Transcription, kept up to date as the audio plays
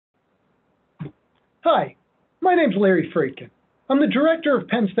Hi, my name's Larry Friedkin. I'm the director of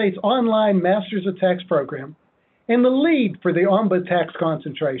Penn State's online Masters of Tax program and the lead for the OMBA tax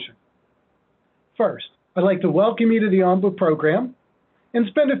concentration. First, I'd like to welcome you to the OMBA program and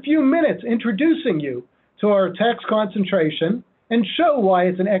spend a few minutes introducing you to our tax concentration and show why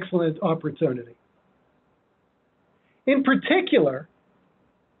it's an excellent opportunity. In particular,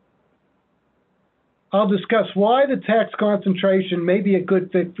 I'll discuss why the tax concentration may be a good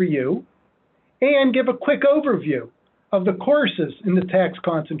fit for you and give a quick overview of the courses in the tax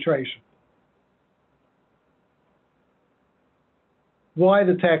concentration. Why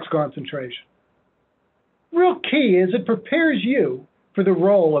the tax concentration? Real key is it prepares you for the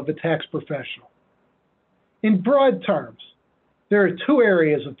role of a tax professional. In broad terms, there are two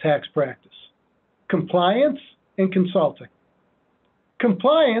areas of tax practice: compliance and consulting.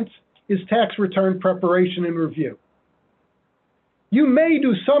 Compliance is tax return preparation and review. You may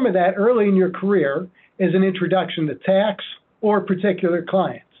do some of that early in your career as an introduction to tax or particular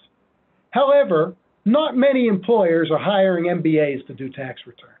clients. However, not many employers are hiring MBAs to do tax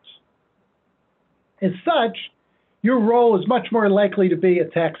returns. As such, your role is much more likely to be a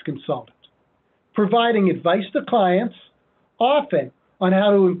tax consultant, providing advice to clients, often on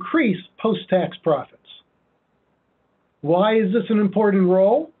how to increase post-tax profits. Why is this an important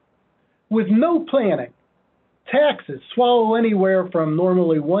role? With no planning, taxes swallow anywhere from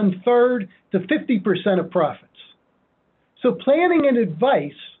normally 1/3 to 50% of profits. So planning and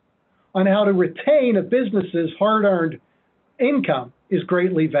advice on how to retain a business's hard-earned income is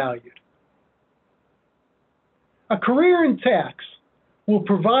greatly valued. A career in tax will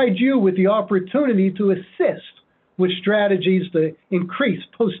provide you with the opportunity to assist with strategies to increase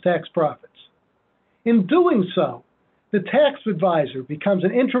post-tax profits. In doing so, the tax advisor becomes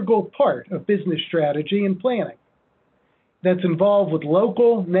an integral part of business strategy and planning that's involved with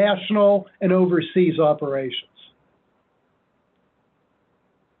local, national, and overseas operations.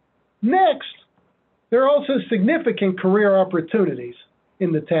 Next, there are also significant career opportunities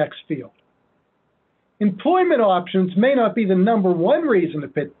in the tax field. Employment options may not be the #1 reason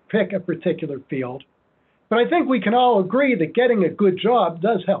to pick a particular field, but I think we can all agree that getting a good job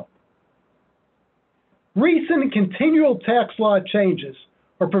does help. Recent and continual tax law changes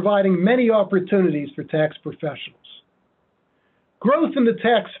are providing many opportunities for tax professionals. Growth in the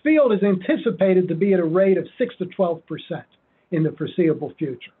tax field is anticipated to be at a rate of 6 to 12% in the foreseeable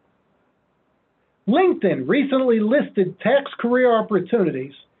future. LinkedIn recently listed tax career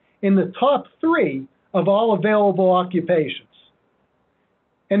opportunities in the top 3 of all available occupations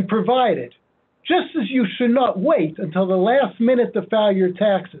and provided, just as you should not wait until the last minute to file your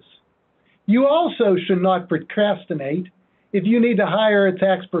taxes, you also should not procrastinate if you need to hire a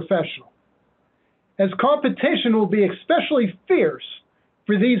tax professional, as competition will be especially fierce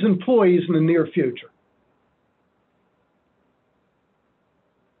for these employees in the near future.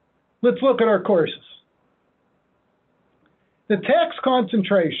 Let's look at our courses. The tax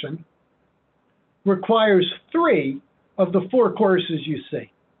concentration requires 3 of the 4 courses you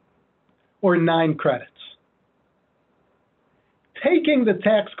see, or 9 credits. Taking the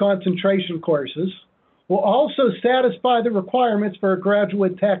tax concentration courses will also satisfy the requirements for a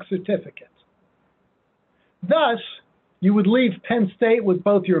graduate tax certificate. Thus, you would leave Penn State with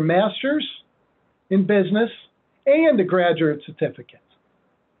both your master's in business and a graduate certificate.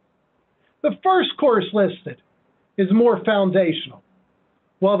 The first course listed is more foundational,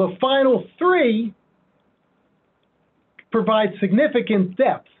 while the final 3 provide significant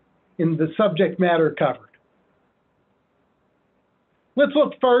depth in the subject matter covered. Let's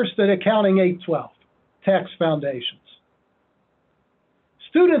look first at Accounting 812, Tax Foundations.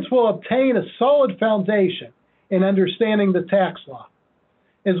 Students will obtain a solid foundation in understanding the tax law,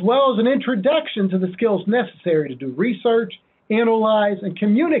 as well as an introduction to the skills necessary to do research, analyze, and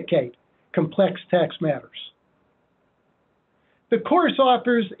communicate complex tax matters. The course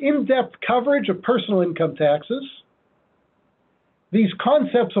offers in-depth coverage of personal income taxes. These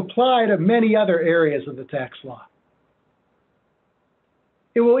concepts apply to many other areas of the tax law.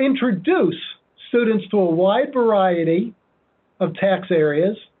 It will introduce students to a wide variety of tax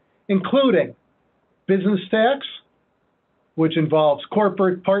areas, including business tax, which involves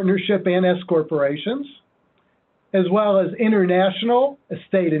corporate, partnership, and S corporations, as well as international,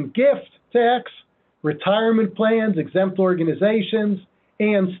 estate and gift tax, retirement plans, exempt organizations,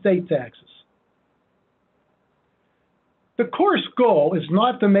 and state taxes. The course goal is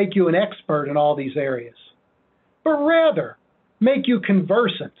not to make you an expert in all these areas, but rather make you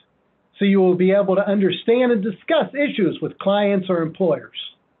conversant so you will be able to understand and discuss issues with clients or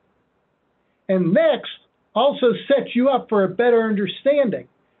employers. And next, also set you up for a better understanding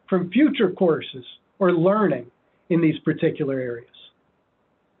from future courses or learning in these particular areas.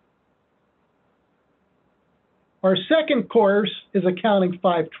 Our second course is Accounting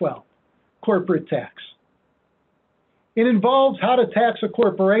 512, Corporate Tax. It involves how to tax a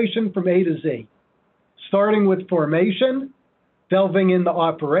corporation from A to Z, starting with formation, delving into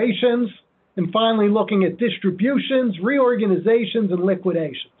operations, and finally looking at distributions, reorganizations, and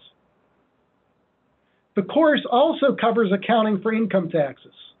liquidations. The course also covers accounting for income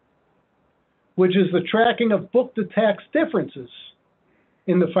taxes, which is the tracking of book-to-tax differences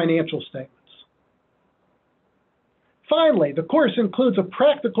in the financial statements. Finally, the course includes a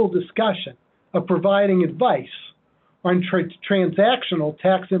practical discussion of providing advice on transactional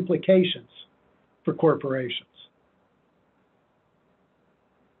tax implications for corporations.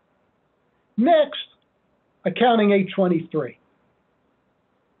 Next, Accounting 823.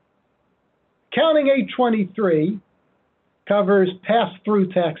 Accounting 823 covers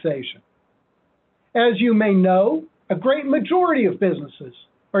pass-through taxation. As you may know, a great majority of businesses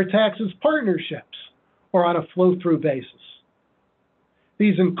are taxed as partnerships or on a flow-through basis.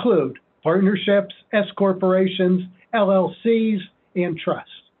 These include partnerships, S corporations, LLCs, and trusts.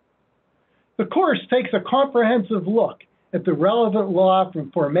 The course takes a comprehensive look at the relevant law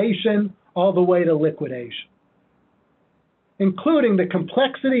from formation all the way to liquidation, including the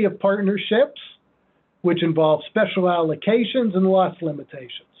complexity of partnerships, which involve special allocations and loss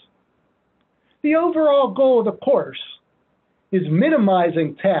limitations. The overall goal of the course is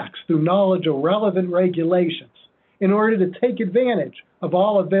minimizing tax through knowledge of relevant regulations in order to take advantage of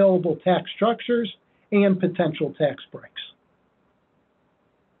all available tax structures and potential tax breaks.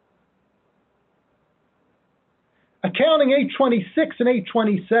 Accounting 826 and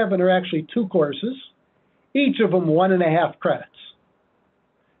 827 are actually two courses, each of them 1.5 credits.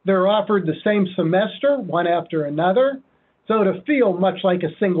 They're offered the same semester, one after another, so to feel much like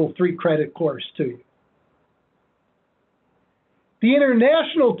a single 3-credit course to you. The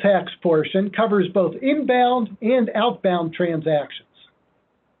international tax portion covers both inbound and outbound transactions.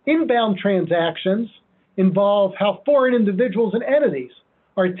 Inbound transactions involve how foreign individuals and entities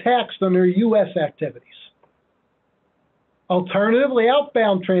are taxed on their U.S. activities. Alternatively,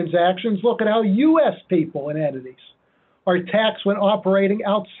 outbound transactions look at how U.S. people and entities are taxed when operating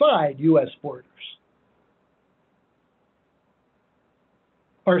outside U.S. borders.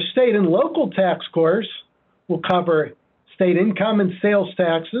 Our state and local tax course will cover state income and sales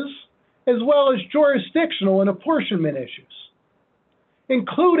taxes, as well as jurisdictional and apportionment issues,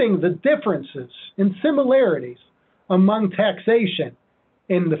 including the differences and similarities among taxation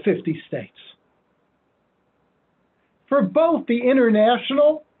in the 50 states. For both the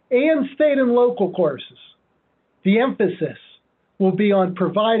international and state and local courses, the emphasis will be on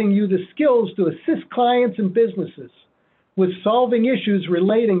providing you the skills to assist clients and businesses with solving issues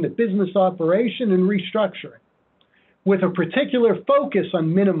relating to business operation and restructuring, with a particular focus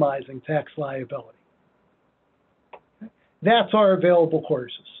on minimizing tax liability. That's our available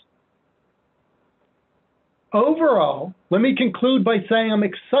courses. Overall, let me conclude by saying I'm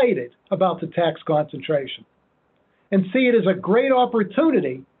excited about the tax concentration and see it as a great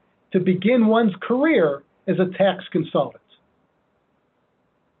opportunity to begin one's career as a tax consultant.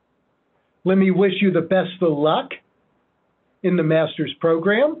 Let me wish you the best of luck in the master's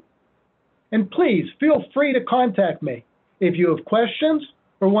program, and please feel free to contact me if you have questions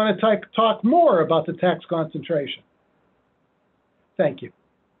or want to talk more about the tax concentration. Thank you.